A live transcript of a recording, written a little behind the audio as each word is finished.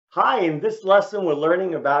Hi, in this lesson, we're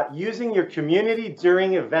learning about using your community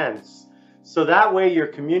during events. So that way your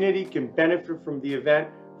community can benefit from the event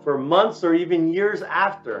for months or even years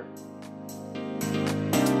after.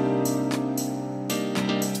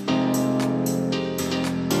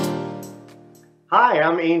 Hi,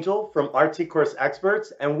 I'm Angel from RT Course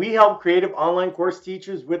Experts, and we help creative online course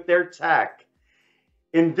teachers with their tech.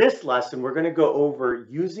 In this lesson, we're going to go over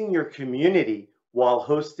using your community while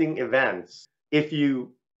hosting events. If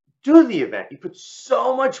you do the event, you put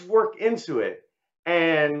so much work into it,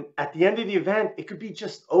 and at the end of the event, it could be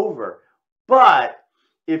just over. But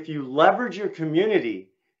if you leverage your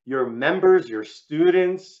community, your members, your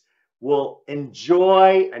students will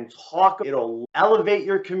enjoy and talk. It'll elevate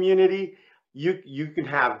your community. You can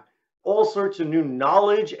have all sorts of new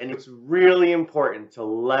knowledge, and it's really important to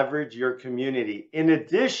leverage your community in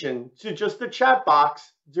addition to just the chat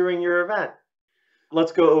box during your event.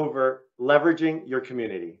 Let's go over leveraging your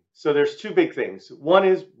community. So there's two big things. One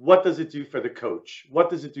is, what does it do for the coach? What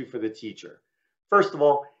does it do for the teacher? First of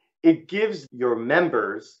all, it gives your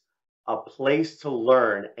members a place to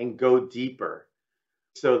learn and go deeper.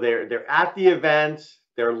 So they're at the event,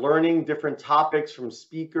 they're learning different topics from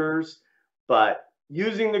speakers, but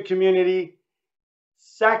using the community.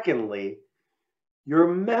 Secondly, your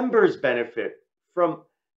members benefit from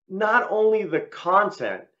not only the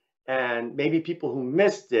content and maybe people who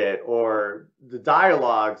missed it or the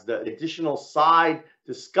dialogues, the additional side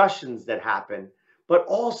discussions that happen, but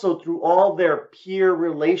also through all their peer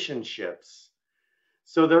relationships.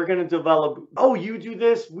 So they're going to develop, oh, you do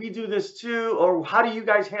this, we do this too, or how do you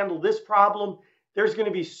guys handle this problem? There's going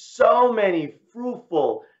to be so many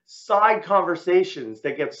fruitful side conversations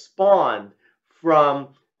that get spawned from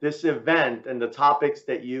this event and the topics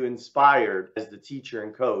that you inspired as the teacher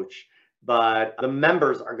and coach. But the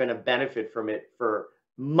members are going to benefit from it for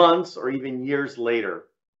months or even years later.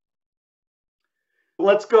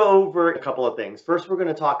 Let's go over a couple of things. First, we're going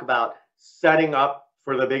to talk about setting up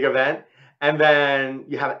for the big event, and then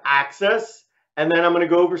you have access. And then I'm going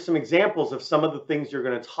to go over some examples of some of the things you're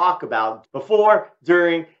going to talk about before,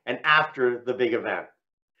 during, and after the big event.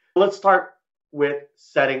 Let's start with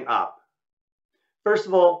setting up. First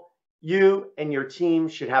of all, you and your team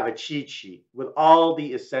should have a cheat sheet with all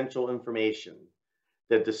the essential information,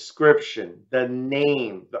 the description, the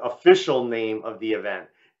name, the official name of the event,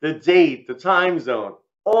 the date, the time zone,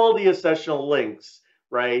 all the essential links,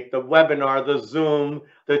 right? The webinar, the Zoom,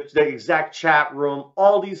 the exact chat room,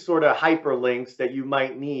 all these sort of hyperlinks that you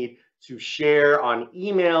might need to share on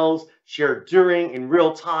emails, share during in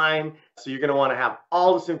real time. So you're going to want to have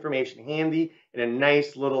all this information handy in a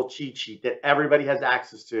nice little cheat sheet that everybody has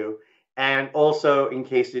access to. And also, in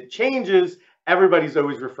case it changes, everybody's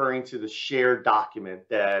always referring to the shared document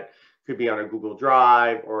that could be on a Google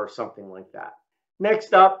Drive or something like that.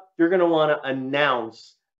 Next up, you're going to want to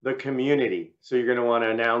announce the community. So you're going to want to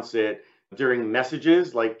announce it during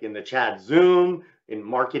messages like in the chat Zoom, in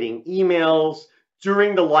marketing emails,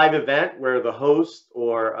 during the live event where the host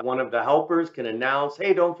or one of the helpers can announce,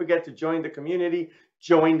 hey, don't forget to join the community,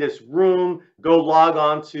 join this room, go log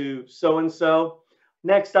on to so-and-so.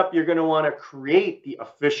 Next up, you're going to want to create the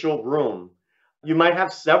official room. You might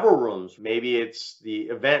have several rooms. Maybe it's the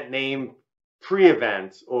event name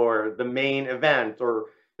pre-event or the main event, or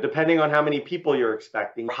depending on how many people you're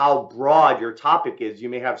expecting, how broad your topic is, you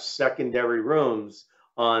may have secondary rooms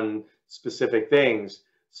on specific things.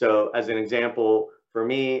 So as an example, for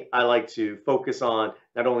me, I like to focus on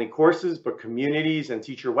not only courses, but communities and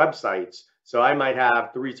teacher websites. So I might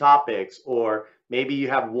have 3 topics, or maybe you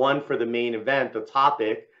have one for the main event, the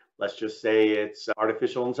topic, let's just say it's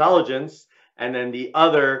artificial intelligence, and then the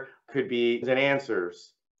other could be and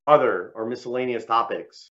answers, other or miscellaneous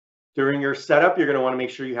topics. During your setup, you're going to want to make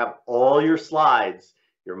sure you have all your slides,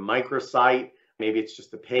 your microsite, maybe it's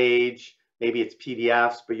just a page, maybe it's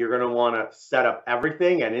PDFs, but you're going to want to set up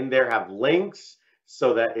everything and in there have links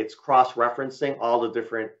so that it's cross-referencing all the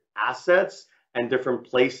different assets and different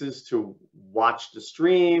places to watch the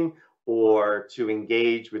stream or to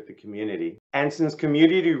engage with the community. And since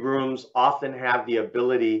community rooms often have the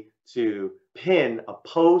ability to pin a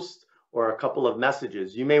post or a couple of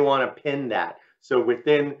messages, you may want to pin that. So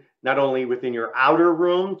within, not only within your outer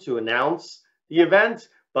room to announce the event,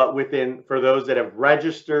 but within, for those that have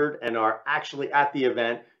registered and are actually at the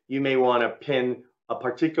event, you may want to pin a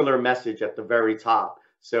particular message at the very top.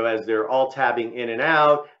 So as they're all tabbing in and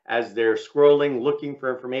out, as they're scrolling, looking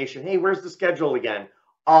for information, hey, where's the schedule again?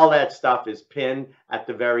 All that stuff is pinned at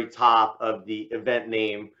the very top of the event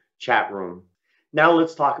name chat room. Now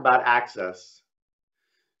let's talk about access.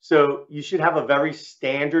 So you should have a very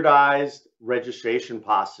standardized registration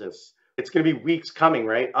process. it's going to be weeks coming,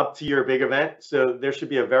 right, up to your big event. So there should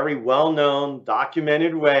be a very well-known,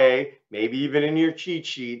 documented way, maybe even in your cheat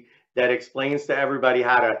sheet, that explains to everybody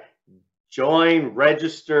how to join,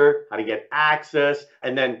 register, how to get access.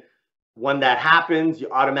 And then when that happens, you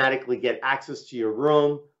automatically get access to your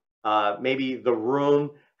room. Maybe the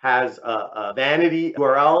room has a vanity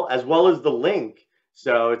URL as well as the link.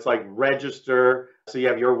 So it's like register. So you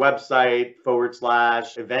have your website /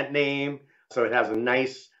 event name. So it has a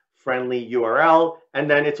nice friendly URL. And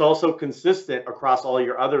then it's also consistent across all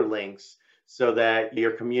your other links so that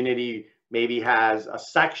your community maybe has a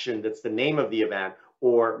section that's the name of the event.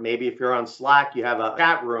 Or maybe if you're on Slack, you have a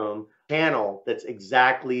chat room channel that's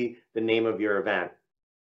exactly the name of your event.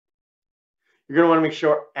 You're going to want to make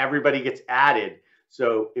sure everybody gets added.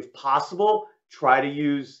 So if possible, try to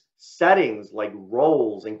use settings like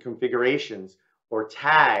roles and configurations or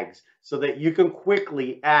tags so that you can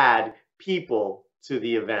quickly add people to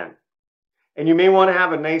the event. And you may want to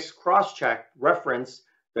have a nice cross-check reference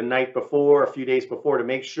the night before, a few days before, to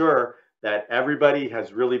make sure that everybody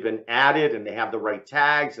has really been added and they have the right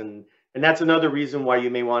tags. And that's another reason why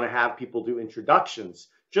you may want to have people do introductions,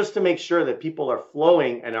 just to make sure that people are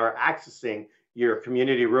flowing and are accessing your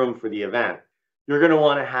community room for the event. You're going to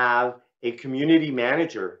want to have a community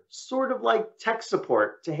manager, sort of like tech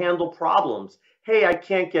support, to handle problems. Hey, I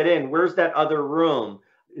can't get in. Where's that other room?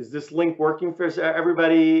 Is this link working for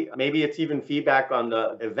everybody? Maybe it's even feedback on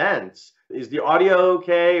the events. Is the audio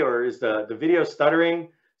okay, or is the video stuttering?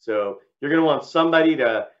 So you're going to want somebody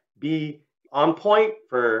to be on point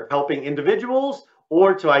for helping individuals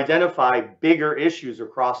or to identify bigger issues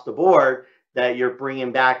across the board that you're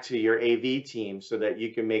bringing back to your AV team so that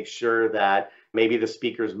you can make sure that maybe the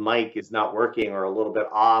speaker's mic is not working or a little bit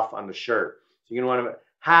off on the shirt. So you're going to want to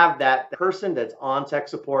have that person that's on tech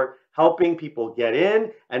support helping people get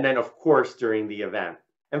in, and then of course during the event.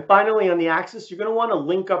 And finally, on the access, you're going to want to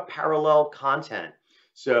link up parallel content.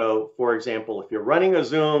 So for example, if you're running a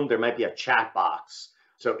Zoom, there might be a chat box.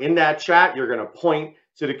 So in that chat, you're going to point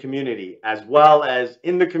to the community, as well as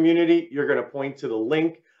in the community, you're going to point to the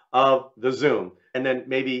link of the Zoom, and then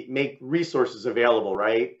maybe make resources available,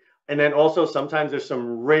 right? And then also sometimes there's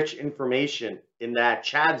some rich information in that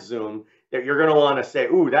chat Zoom that you're going to want to say,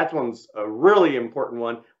 ooh, that one's a really important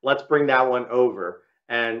one. Let's bring that one over.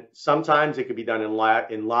 And sometimes it could be done in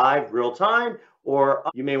live, real time, or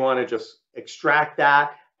you may want to just extract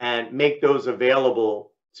that and make those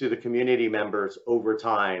available to the community members over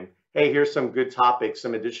time. Hey, here's some good topics,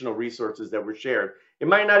 some additional resources that were shared. It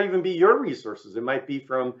might not even be your resources. It might be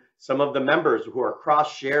from some of the members who are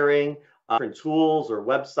cross-sharing different tools or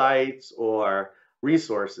websites or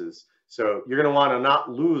resources. So you're going to want to not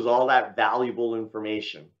lose all that valuable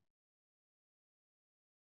information.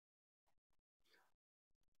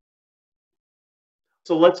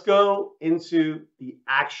 So let's go into the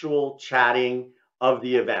actual chatting of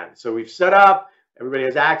the event. So we've set up, everybody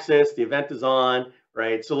has access, the event is on,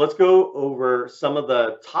 right? So let's go over some of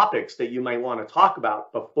the topics that you might want to talk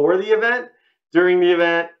about before the event, during the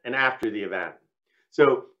event, and after the event.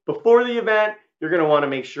 So before the event, you're going to want to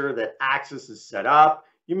make sure that access is set up.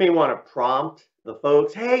 You may want to prompt the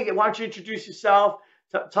folks, hey, why don't you introduce yourself?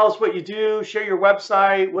 Tell us what you do, share your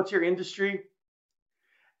website, what's your industry?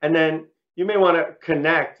 And then you may want to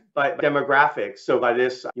connect by demographics. So by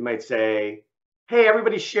this, you might say, hey,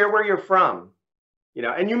 everybody share where you're from.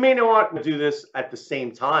 And you may not want to do this at the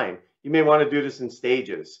same time. You may want to do this in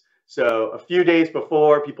stages. So a few days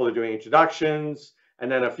before, people are doing introductions. And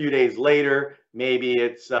then a few days later, maybe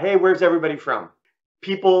it's, hey, where's everybody from?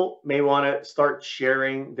 People may want to start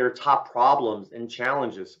sharing their top problems and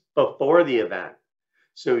challenges before the event.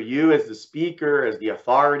 So you as the speaker, as the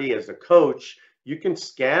authority, as the coach, you can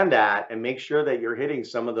scan that and make sure that you're hitting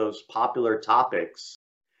some of those popular topics.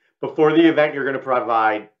 Before the event, you're going to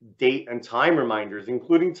provide date and time reminders,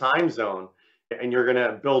 including time zone. And you're going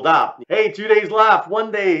to build up. Hey, 2 days left,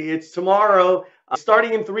 1 day, it's tomorrow,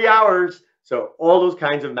 starting in 3 hours. So all those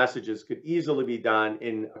kinds of messages could easily be done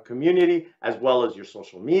in a community, as well as your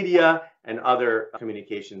social media and other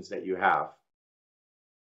communications that you have.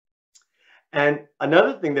 And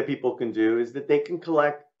another thing that people can do is that they can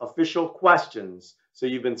collect official questions. So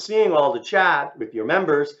you've been seeing all the chat with your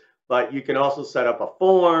members, but you can also set up a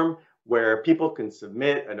form where people can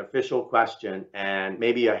submit an official question, and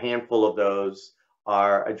maybe a handful of those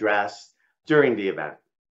are addressed during the event.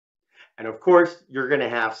 And of course, you're going to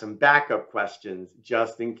have some backup questions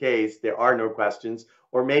just in case there are no questions,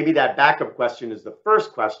 or maybe that backup question is the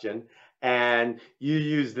first question, and you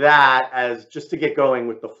use that as just to get going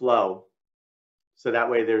with the flow. So that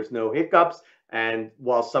way there's no hiccups. And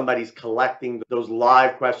while somebody's collecting those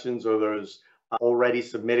live questions or those already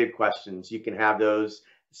submitted questions. You can have those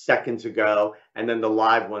seconds ago, and then the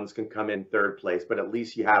live ones can come in third place, but at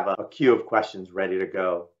least you have a queue of questions ready to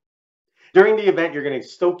go. During the event, you're going to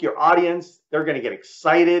stoke your audience. They're going to get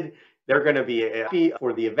excited. They're going to be happy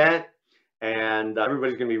for the event, and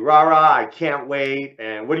everybody's going to be rah-rah, I can't wait,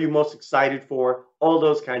 and what are you most excited for? All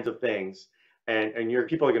those kinds of things. And your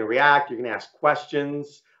people are going to react. You're going to ask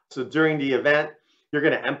questions. So during the event, you're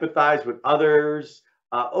going to empathize with others.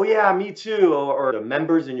 Oh yeah, me too. Or the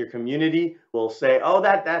members in your community will say, oh,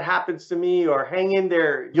 that happens to me, or hang in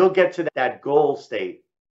there. You'll get to that goal state.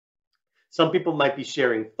 Some people might be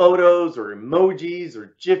sharing photos or emojis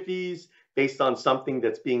or GIFs based on something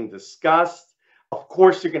that's being discussed. Of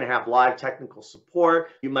course, you're going to have live technical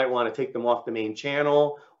support. You might want to take them off the main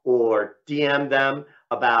channel or DM them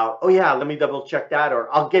about, oh yeah, let me double check that,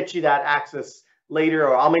 or I'll get you that access later,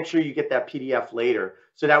 or I'll make sure you get that PDF later.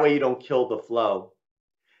 So that way you don't kill the flow.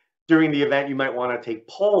 During the event, you might want to take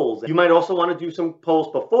polls. You might also want to do some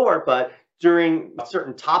polls before, but during a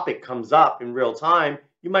certain topic comes up in real time,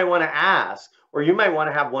 you might want to ask, or you might want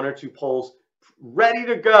to have one or two polls ready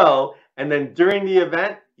to go. And then during the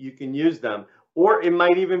event, you can use them. Or it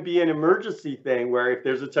might even be an emergency thing where if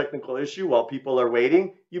there's a technical issue while people are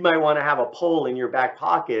waiting, you might want to have a poll in your back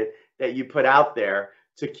pocket that you put out there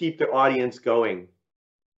to keep the audience going.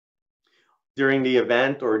 During the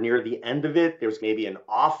event or near the end of it, there's maybe an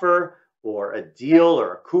offer or a deal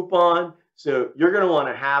or a coupon. So you're going to want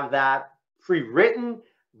to have that pre-written,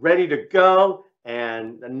 ready to go,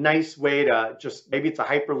 and a nice way to just, maybe it's a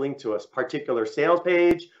hyperlink to a particular sales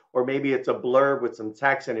page, or maybe it's a blurb with some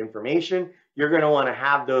text and information. You're going to want to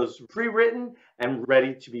have those pre-written and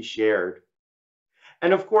ready to be shared.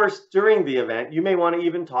 And of course, during the event, you may want to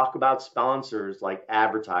even talk about sponsors like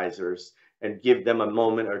advertisers and give them a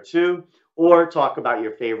moment or two, or talk about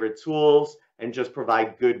your favorite tools and just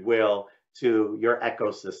provide goodwill to your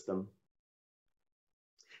ecosystem.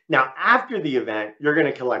 Now, after the event, you're going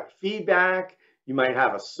to collect feedback. You might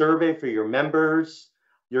have a survey for your members.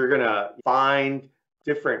 You're going to find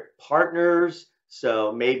different partners.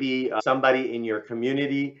 So maybe somebody in your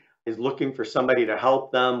community is looking for somebody to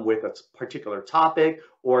help them with a particular topic,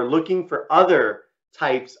 or looking for other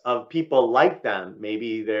types of people like them.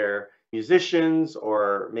 Maybe they're musicians,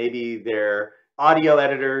 or maybe they're audio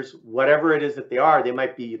editors, whatever it is that they are. They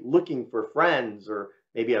might be looking for friends, or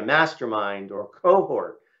maybe a mastermind or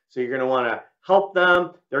cohort. So you're going to want to help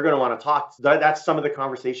them. They're going to want to talk. That's some of the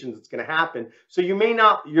conversations that's going to happen. So you're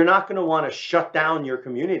not going to want to shut down your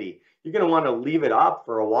community. You're going to want to leave it up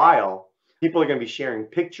for a while. People are going to be sharing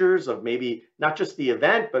pictures of maybe not just the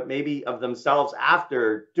event, but maybe of themselves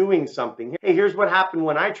after doing something. Hey, here's what happened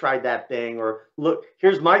when I tried that thing, or look,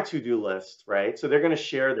 here's my to-do list, right? So they're going to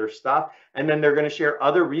share their stuff, and then they're going to share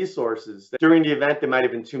other resources. During the event, they might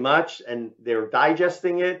have been too much and they're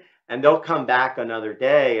digesting it, and they'll come back another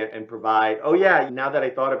day and provide, oh yeah, now that I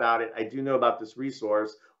thought about it, I do know about this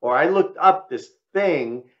resource, or I looked up this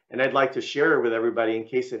thing and I'd like to share it with everybody in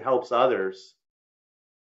case it helps others.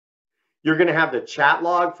 You're going to have the chat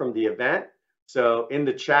log from the event. So in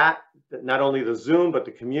the chat, not only the Zoom, but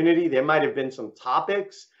the community, there might have been some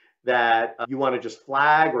topics that you want to just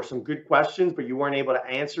flag, or some good questions, but you weren't able to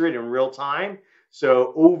answer it in real time.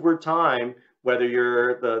 So over time, whether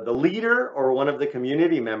you're the leader or one of the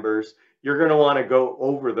community members, you're going to want to go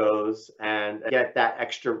over those and get that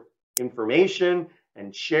extra information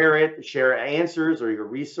and share answers or your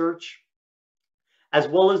research. As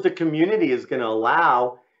well as the community is going to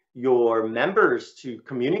allow your members to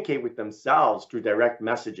communicate with themselves through direct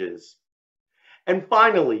messages. And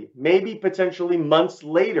finally, maybe potentially months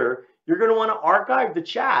later, you're going to want to archive the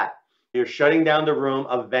chat. You're shutting down the room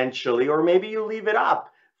eventually, or maybe you leave it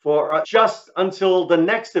up for just until the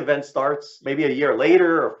next event starts, maybe a year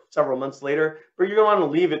later or several months later, but you're going to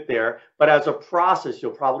want to leave it there. But as a process,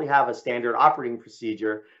 you'll probably have a standard operating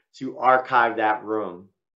procedure to archive that room.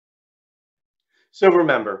 So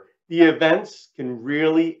remember, the events can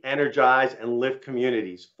really energize and lift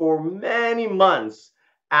communities for many months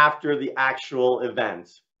after the actual event.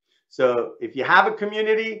 So if you have a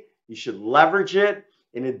community, you should leverage it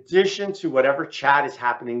in addition to whatever chat is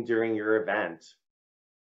happening during your event.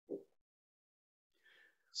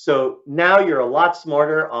 So now you're a lot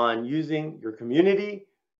smarter on using your community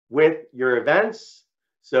with your events.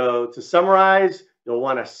 So to summarize, you'll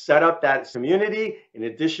want to set up that community in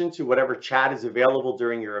addition to whatever chat is available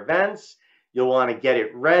during your events. You'll want to get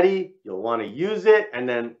it ready. You'll want to use it, and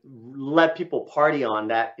then let people party on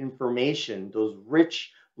that information, those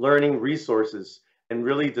rich learning resources, and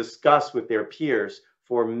really discuss with their peers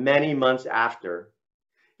for many months after.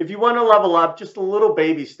 If you want to level up, just a little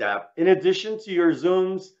baby step. In addition to your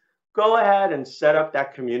Zooms, go ahead and set up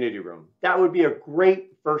that community room. That would be a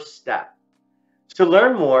great first step. To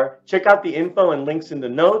learn more, check out the info and links in the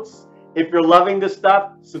notes. If you're loving this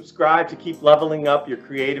stuff, subscribe to keep leveling up your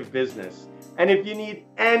creative business. And if you need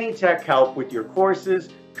any tech help with your courses,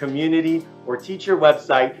 community, or teacher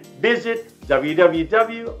website, visit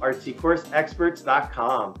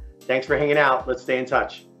www.rtcourseexperts.com. Thanks for hanging out. Let's stay in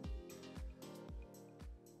touch.